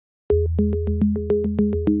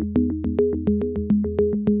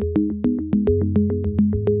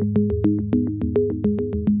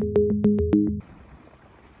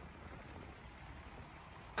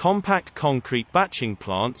Compact concrete batching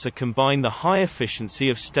plants combine the high efficiency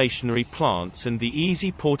of stationary plants and the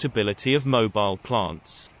easy portability of mobile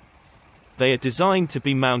plants. They are designed to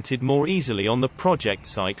be mounted more easily on the project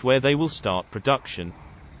site where they will start production.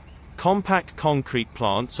 Compact concrete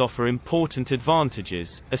plants offer important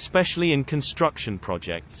advantages, especially in construction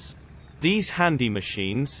projects. These handy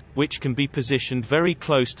machines, which can be positioned very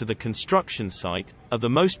close to the construction site, are the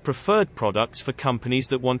most preferred products for companies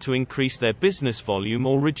that want to increase their business volume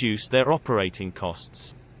or reduce their operating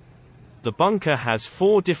costs. The bunker has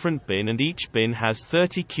 4 different bins and each bin has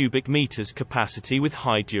 30 cubic meters capacity with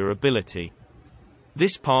high durability.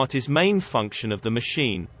 This part is main function of the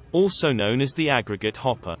machine, also known as the aggregate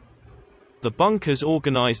hopper. The bunkers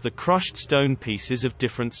organize the crushed stone pieces of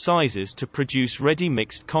different sizes to produce ready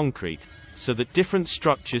mixed concrete, so that different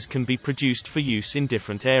structures can be produced for use in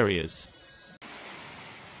different areas.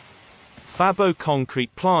 FABO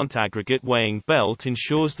concrete plant aggregate weighing belt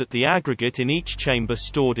ensures that the aggregate in each chamber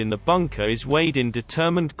stored in the bunker is weighed in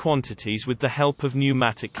determined quantities with the help of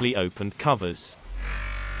pneumatically opened covers.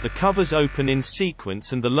 The covers open in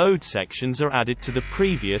sequence and the load sections are added to the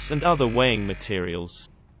previous and other weighing materials.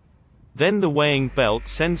 Then the weighing belt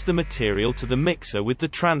sends the material to the mixer with the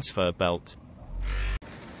transfer belt.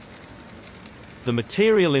 The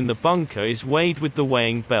material in the bunker is weighed with the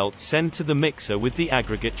weighing belt sent to the mixer with the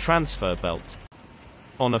aggregate transfer belt.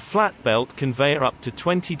 On a flat belt conveyor up to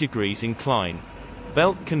 20 degrees incline.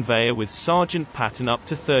 Belt conveyor with sergeant pattern up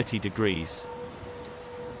to 30 degrees.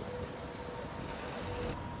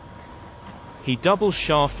 The double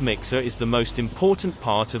shaft mixer is the most important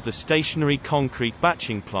part of the stationary concrete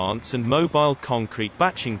batching plants and mobile concrete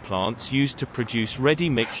batching plants used to produce ready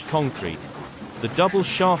mixed concrete. The double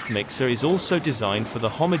shaft mixer is also designed for the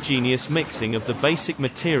homogeneous mixing of the basic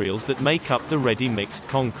materials that make up the ready mixed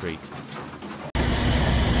concrete.